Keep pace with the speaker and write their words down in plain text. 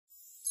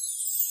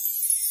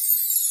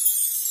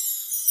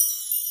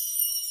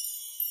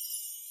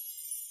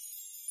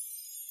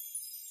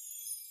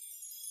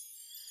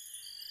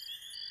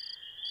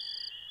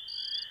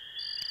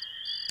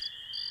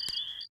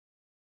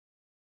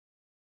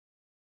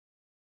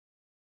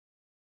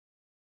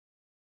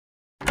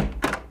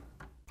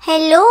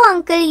Hello,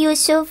 Uncle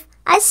Yusuf.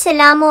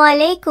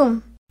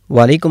 Assalamu-Alaikum.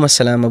 Walaikum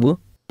Assalam, Abu.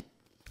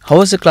 How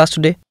was the class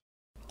today?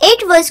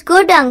 It was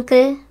good,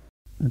 Uncle.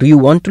 Do you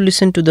want to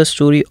listen to the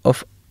story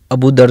of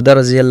Abu Darda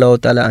Raziyallahu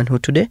Ta'ala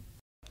Anhu today?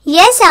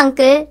 Yes,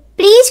 Uncle.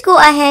 Please go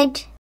ahead.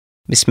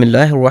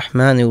 Bismillahir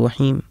Rahmanir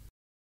Rahim.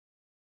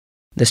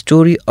 The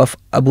story of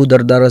Abu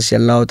Darda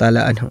Raziyallahu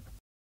Ta'ala Anhu.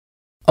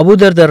 Abu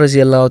Darda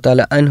Raziyallahu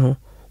Ta'ala Anhu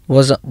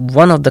was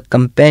one of the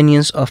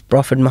companions of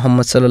Prophet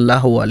Muhammad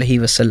Sallallahu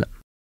Alaihi Wasallam.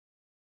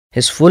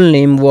 His full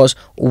name was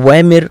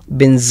Uwaimir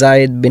bin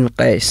Zaid bin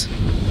Qais.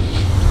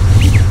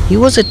 He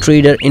was a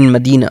trader in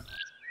Medinah.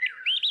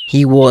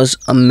 He was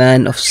a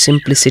man of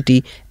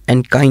simplicity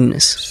and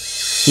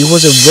kindness. He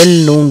was a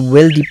well-known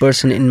wealthy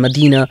person in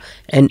Medina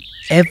and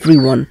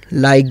everyone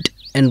liked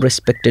and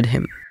respected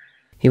him.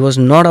 He was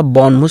not a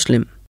born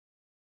Muslim.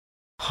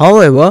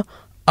 However,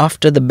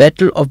 after the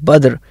Battle of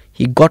Badr,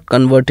 he got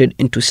converted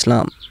into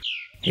Islam.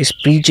 His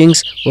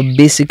preachings were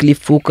basically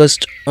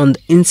focused on the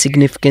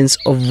insignificance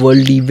of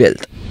worldly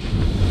wealth.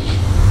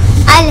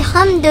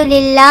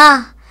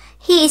 Alhamdulillah.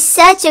 He is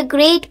such a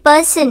great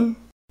person.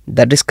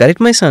 That is correct,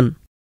 my son.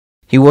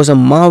 He was a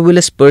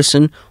marvelous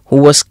person who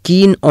was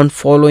keen on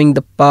following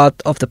the path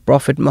of the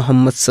Prophet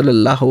Muhammad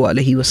Sallallahu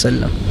Alaihi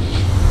Wasallam.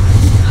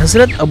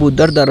 Hazrat Abu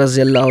Darda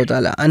Raziyallahu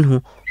Ta'ala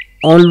Anhu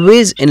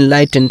always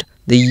enlightened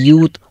the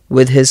youth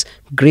with his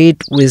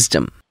great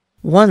wisdom.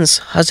 Once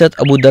Hazrat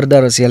Abu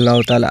Darda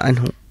Raziyallahu Ta'ala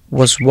Anhu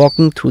was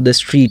walking through the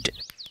street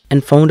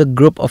and found a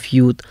group of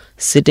youth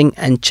sitting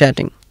and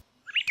chatting.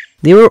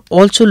 They were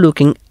also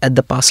looking at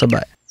the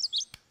passerby.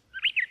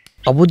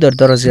 Abu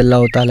Darda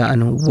Raziyallahu Ta'ala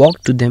Anhu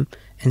walked to them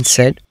and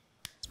said,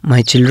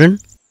 "My children,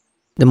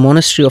 the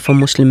monastery of a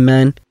Muslim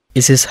man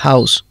is his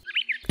house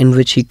in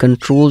which he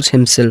controls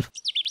himself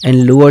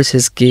and lowers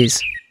his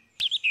gaze.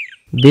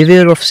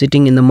 Beware of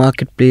sitting in the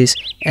marketplace,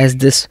 as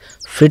this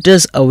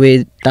fritters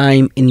away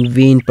time in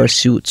vain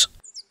pursuits."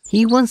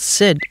 He once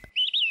said,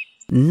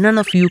 "None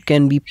of you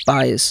can be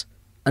pious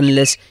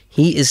unless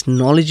he is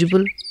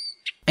knowledgeable,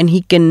 and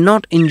he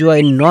cannot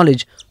enjoy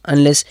knowledge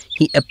unless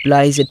he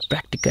applies it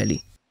practically."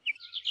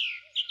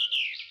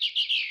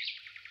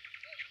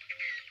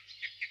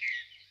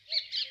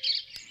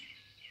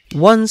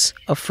 Once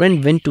a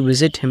friend went to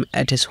visit him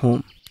at his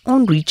home.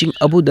 On reaching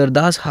Abu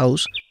Darda's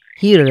house,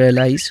 he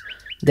realized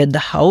that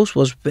the house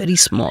was very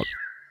small,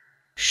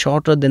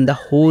 shorter than the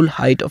whole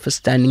height of a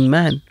standing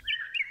man.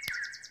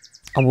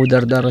 Abu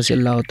Darda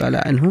Raziyallahu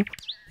Ta'ala Anhu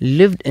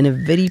lived in a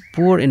very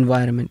poor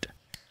environment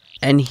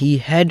and he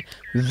had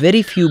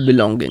very few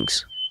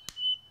belongings.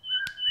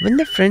 When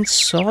the friend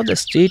saw the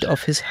state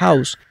of his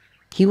house,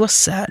 he was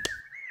sad.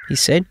 He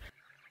said,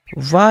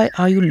 "Why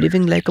are you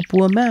living like a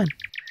poor man?"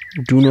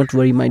 "Do not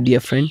worry, my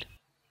dear friend.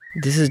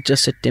 This is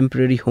just a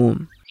temporary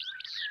home.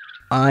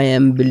 I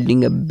am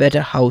building a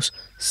better house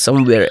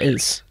somewhere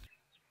else."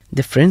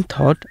 The friend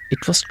thought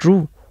it was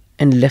true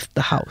and left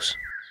the house.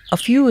 A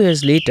few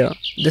years later,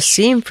 the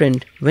same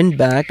friend went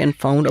back and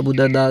found Abu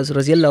Darda's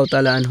Raziyallahu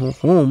Ta'ala Anhu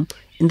home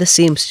in the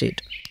same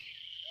state.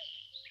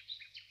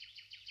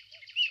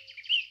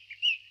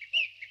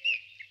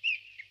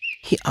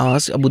 He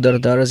asked Abu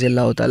Darda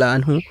Raziyallahu Ta'ala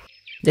Anhu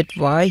that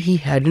why he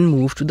hadn't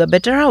moved to the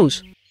better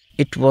house.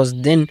 It was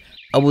then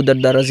Abu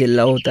Darda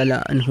Raziyallahu Ta'ala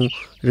Anhu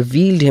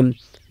revealed him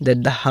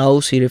that the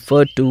house he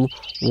referred to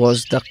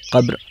was the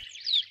qabr.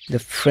 The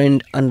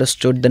friend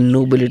understood the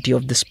nobility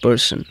of this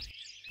person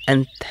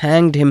and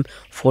thanked him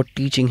for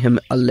teaching him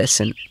a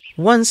lesson.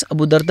 Once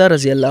Abu Darda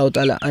Raziyallahu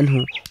Ta'ala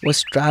Anhu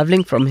was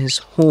traveling from his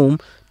home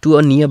to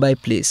a nearby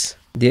place.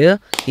 There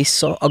he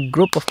saw a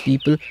group of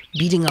people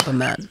beating up a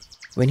man.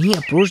 When he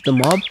approached the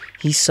mob,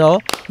 he saw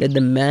that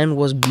the man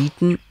was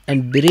beaten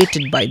and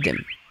berated by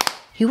them.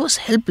 He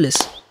was helpless.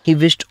 He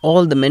wished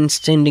all the men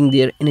standing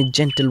there in a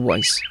gentle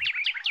voice,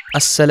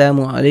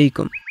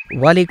 "Assalamu-Alaikum."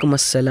 "Walaikum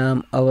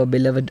Assalam, our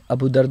beloved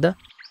Abu Darda."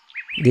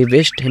 They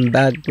wished him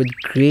back with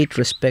great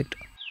respect.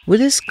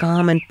 With his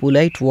calm and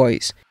polite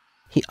voice,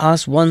 he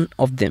asked one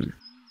of them,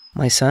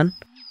 "My son,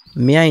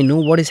 may I know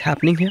what is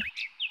happening here?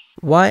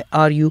 Why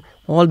are you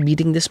all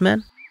beating this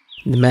man?"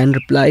 The man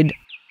replied,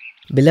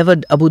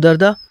 "Beloved Abu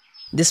Darda,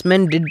 this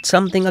man did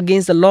something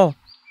against the law.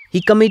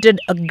 He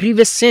committed a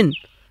grievous sin.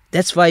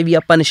 That's why we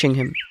are punishing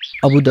him."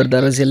 Abu Darda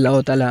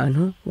Raziyallahu Ta'ala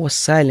Anhu was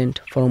silent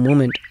for a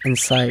moment and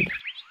sighed.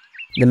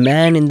 The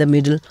man in the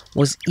middle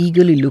was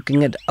eagerly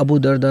looking at Abu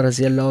Darda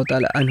Raziyallahu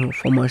Ta'ala Anhu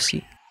for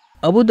mercy.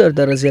 Abu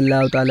Darda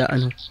Raziyallahu Ta'ala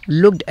Anhu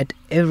looked at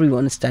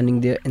everyone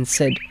standing there and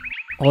said,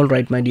 "All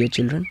right, my dear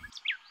children.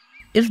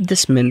 If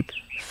this man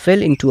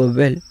fell into a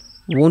well,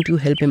 won't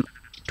you help him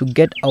to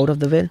get out of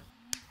the well?"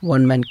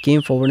 One man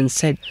came forward and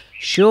said,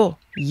 "Sure,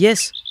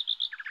 yes."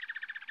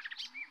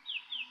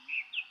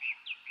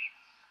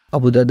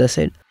 Abu Darda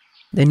said,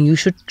 "Then you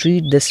should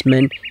treat this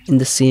man in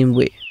the same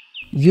way.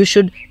 You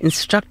should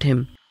instruct him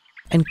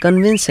and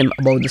convince him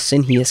about the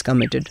sin he has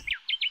committed.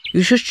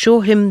 You should show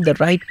him the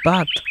right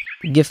path.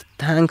 Give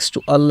thanks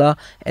to Allah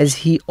as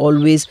He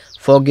always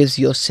forgives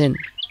your sin."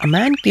 A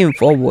man came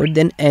forward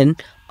then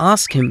and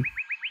asked him,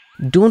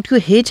 "Don't you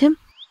hate him?"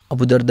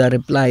 Abu Darda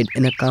replied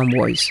in a calm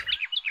voice,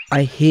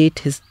 I hate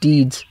his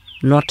deeds,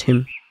 not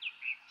him.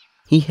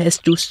 He has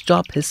to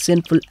stop his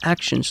sinful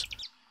actions.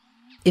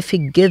 If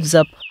he gives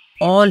up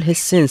all his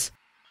sins,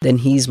 then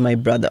he is my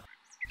brother."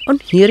 On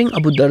hearing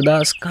Abu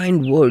Darda's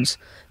kind words,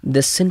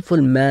 the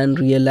sinful man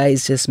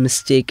realized his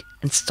mistake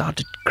and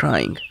started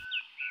crying.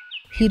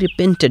 He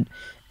repented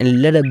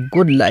and led a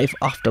good life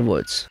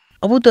afterwards.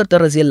 Abu Darda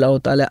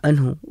radiallahu ta'ala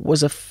anhu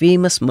was a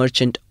famous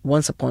merchant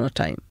once upon a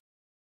time.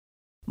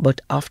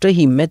 But after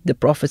he met the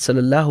Prophet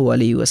sallallahu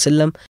alaihi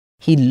wasallam,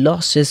 he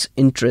lost his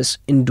interest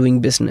in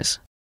doing business.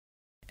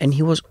 And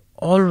he was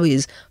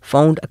always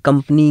found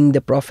accompanying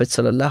the Prophet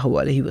sallallahu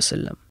alaihi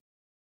wasallam.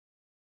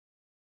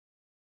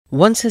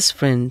 Once his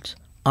friends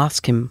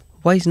asked him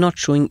why he's not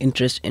showing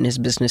interest in his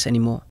business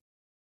anymore.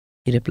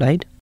 He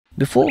replied,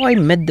 "Before I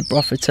met the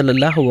Prophet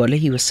sallallahu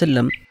alaihi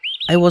wasallam,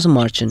 I was a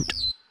merchant.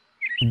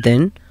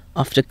 Then,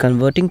 after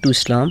converting to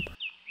Islam,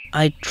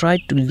 I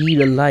tried to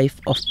lead a life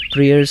of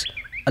prayers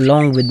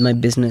along with my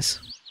business.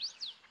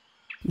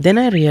 Then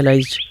I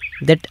realized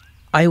that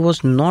I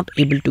was not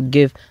able to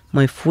give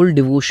my full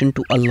devotion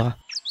to Allah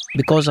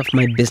because of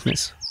my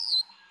business.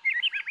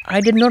 I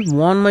did not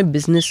want my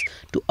business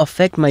to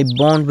affect my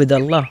bond with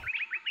Allah.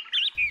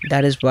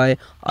 That is why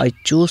I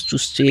chose to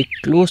stay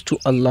close to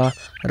Allah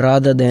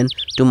rather than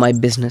to my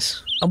business."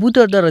 Abu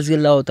Darda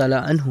radiallahu ta'ala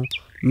anhu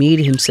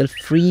made himself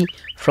free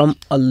from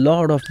a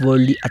lot of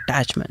worldly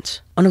attachments.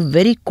 On a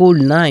very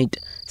cold night,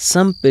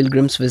 some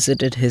pilgrims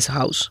visited his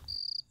house.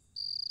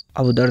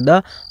 Abu Darda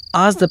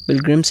asked the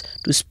pilgrims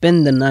to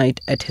spend the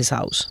night at his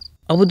house.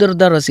 Abu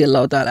Darda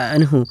radiallahu ta'ala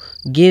anhu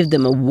gave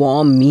them a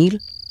warm meal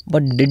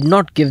but did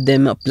not give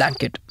them a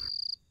blanket.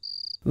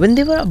 When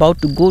they were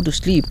about to go to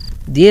sleep,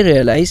 they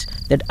realized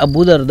that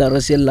Abu Darda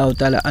radiallahu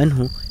ta'ala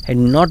anhu had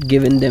not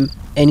given them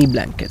any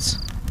blankets.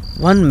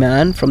 One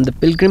man from the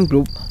pilgrim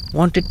group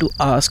wanted to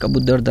ask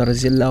Abu Darda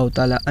radiallahu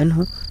ta'ala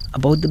anhu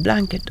about the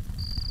blanket.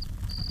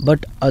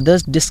 But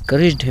others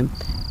discouraged him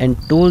and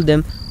told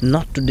them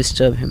not to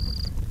disturb him,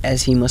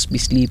 as he must be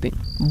sleeping.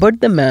 But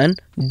the man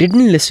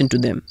didn't listen to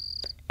them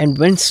and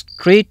went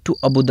straight to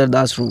Abu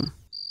Darda's room.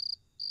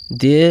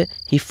 There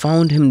he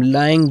found him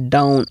lying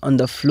down on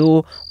the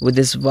floor with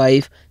his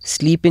wife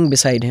sleeping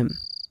beside him.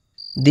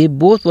 They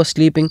both were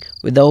sleeping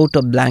without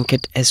a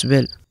blanket as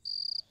well.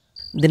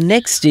 The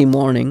next day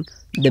morning,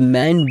 the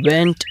man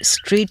went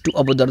straight to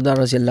Abu Darda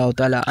radiallahu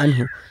ta'ala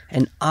anhu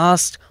and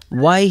asked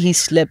why he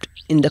slept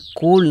in the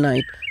cold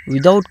night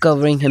without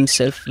covering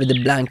himself with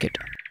a blanket.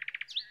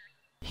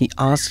 He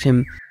asked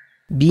him,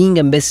 "Being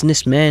a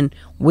businessman,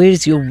 where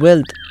is your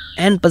wealth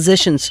and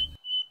possessions?"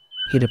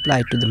 He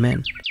replied to the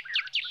man,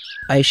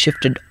 "I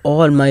shifted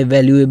all my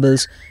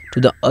valuables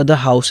to the other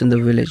house in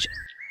the village.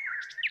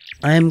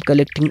 I am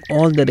collecting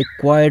all the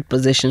required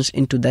possessions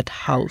into that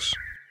house."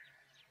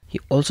 He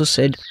also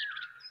said,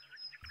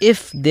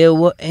 "If there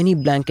were any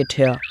blanket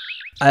here,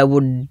 I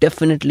would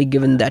definitely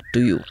given that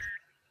to you."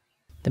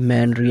 The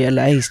man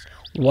realized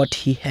what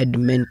he had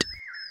meant.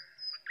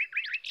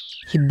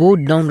 He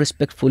bowed down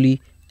respectfully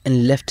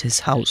and left his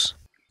house.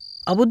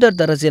 Abu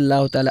Darda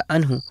radiallahu ta'ala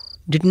anhu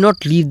did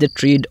not leave the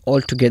trade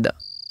altogether.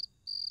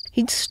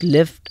 He just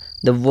left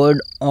the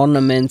word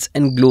ornaments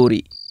and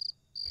glory.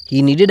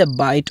 He needed a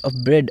bite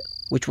of bread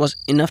which was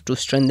enough to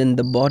strengthen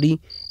the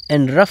body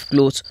and rough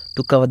clothes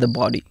to cover the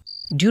body.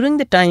 During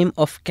the time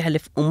of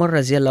Caliph Umar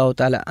radiallahu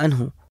ta'ala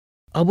anhu,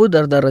 Abu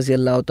Darda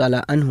radiallahu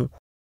ta'ala anhu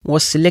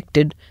was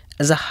selected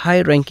as a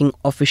high-ranking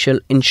official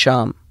in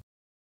Sham.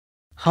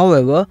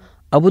 However,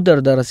 Abu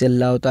Darda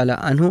radiallahu ta'ala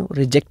anhu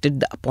rejected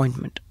the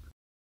appointment.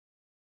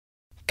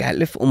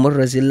 Caliph Umar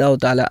radiallahu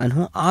ta'ala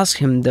anhu asked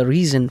him the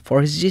reason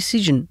for his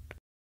decision.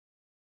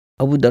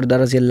 Abu Darda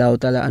radiallahu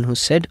ta'ala anhu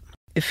said,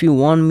 "If you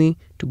want me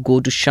to go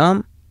to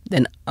Sham,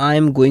 then I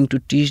am going to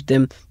teach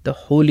them the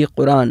Holy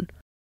Quran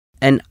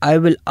and I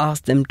will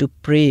ask them to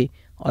pray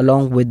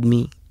along with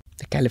me."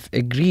 The Caliph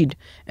agreed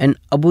and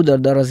Abu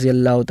Darda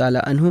radiallahu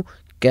ta'ala anhu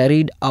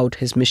carried out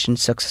his mission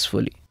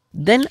successfully.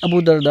 Then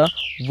Abu Darda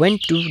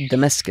went to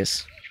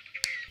Damascus.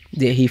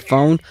 There he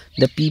found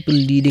the people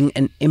leading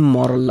an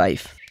immoral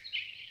life.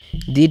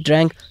 They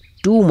drank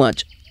too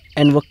much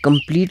and were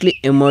completely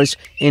immersed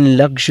in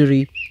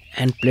luxury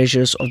and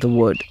pleasures of the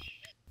world.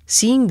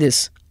 Seeing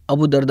this,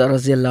 Abu Darda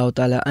radiallahu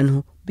ta'ala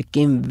anhu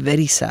became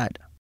very sad.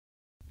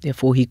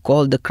 Therefore he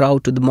called the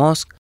crowd to the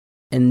mosque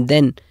and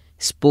then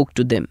spoke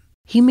to them.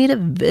 He made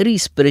a very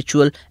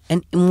spiritual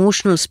and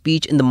emotional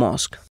speech in the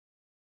mosque.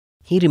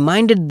 He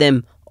reminded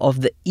them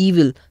of the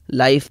evil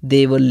life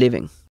they were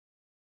living.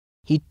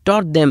 He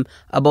taught them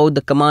about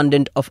the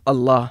commandment of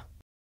Allah.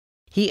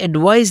 He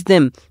advised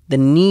them the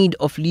need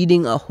of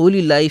leading a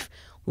holy life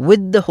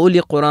with the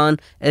Holy Quran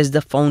as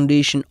the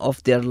foundation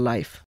of their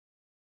life.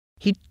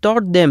 He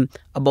taught them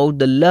about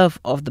the love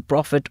of the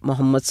Prophet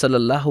Muhammad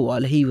sallallahu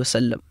alaihi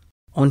wasallam.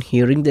 On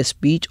hearing the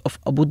speech of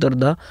Abu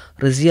Darda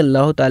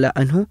radiallahu ta'ala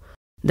anhu,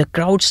 the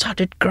crowd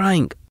started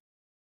crying.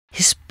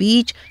 His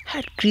speech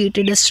had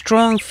created a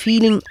strong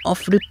feeling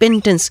of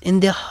repentance in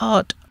their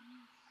heart.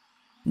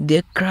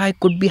 Their cry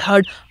could be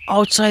heard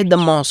outside the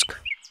mosque.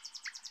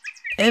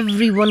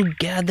 Everyone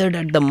gathered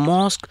at the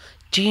mosque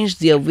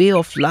changed their way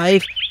of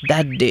life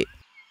that day.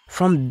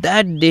 From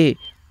that day,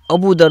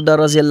 Abu Darda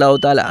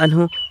radiallahu ta'ala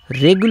anhu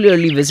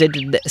regularly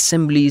visited the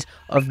assemblies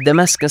of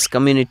Damascus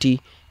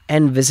community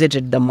and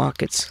visited the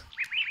markets.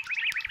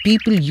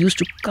 People used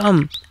to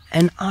come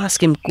and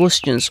ask him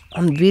questions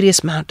on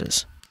various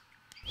matters.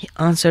 He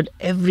answered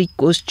every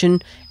question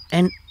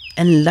and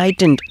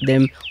enlightened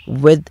them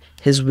with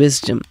his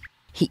wisdom.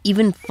 He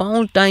even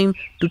found time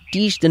to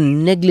teach the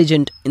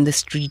negligent in the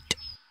street.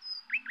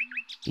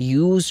 He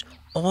used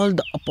all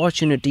the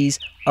opportunities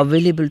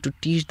available to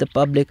teach the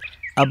public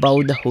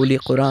about the Holy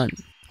Quran.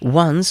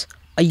 Once,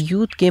 a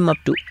youth came up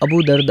to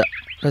Abu Darda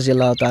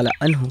radiallahu ta'ala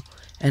anhu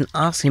and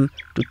asked him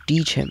to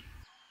teach him.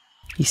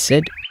 He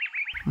said,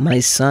 "My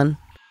son,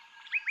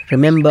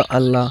 remember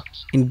Allah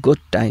in good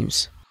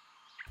times,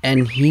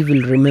 and He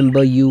will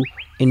remember you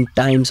in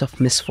times of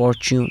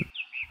misfortune.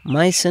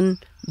 My son,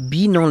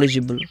 be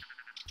knowledgeable,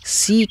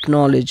 seek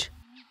knowledge,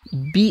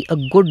 be a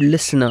good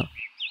listener,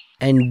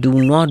 and do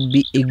not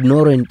be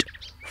ignorant,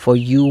 for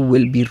you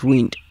will be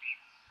ruined."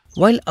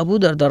 While Abu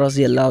Darda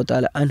radiallahu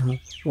ta'ala anhu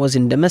was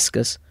in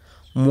Damascus,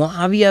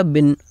 Muawiyah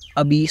bin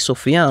Abi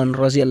Sufyan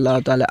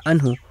radiallahu ta'ala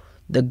anhu,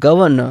 the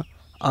governor,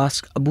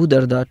 asked Abu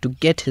Darda to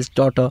get his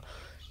daughter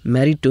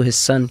married to his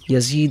son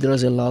Yazid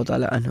radiallahu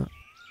ta'ala anhu.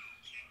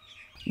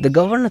 The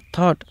governor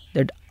thought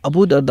that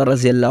Abu Darda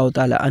radiallahu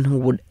ta'ala anhu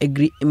would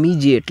agree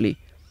immediately,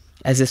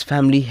 as his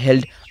family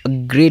held a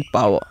great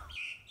power.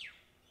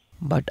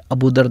 But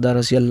Abu Darda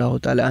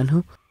radiallahu ta'ala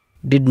anhu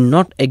did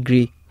not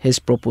agree his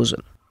proposal.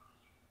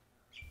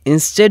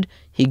 Instead,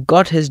 he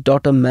got his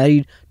daughter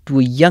married to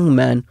a young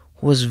man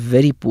who was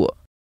very poor.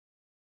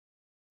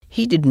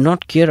 He did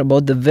not care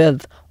about the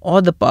wealth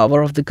or the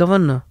power of the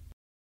governor.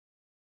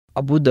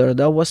 Abu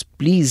Darda was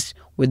pleased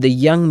with the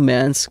young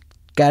man's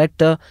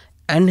character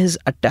and his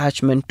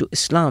attachment to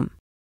Islam,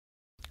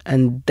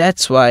 and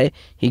that's why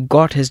he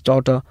got his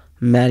daughter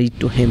married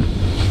to him.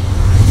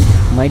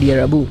 My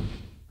dear Abu,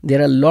 there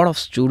are a lot of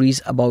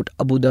stories about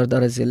Abu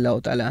Darda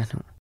radiallahu ta'ala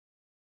anhu.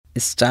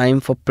 It's time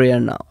for prayer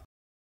now,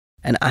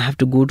 and I have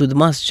to go to the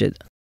masjid.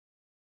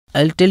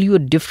 I'll tell you a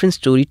different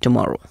story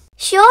tomorrow.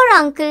 Sure,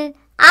 uncle.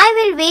 I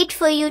will wait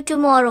for you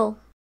tomorrow.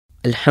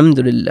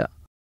 Alhamdulillah.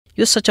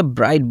 You're such a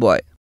bright boy.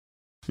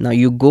 Now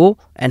you go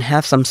and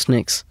have some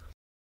snacks.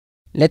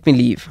 Let me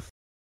leave.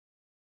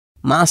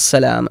 Ma'as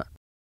salama.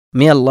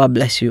 May Allah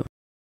bless you.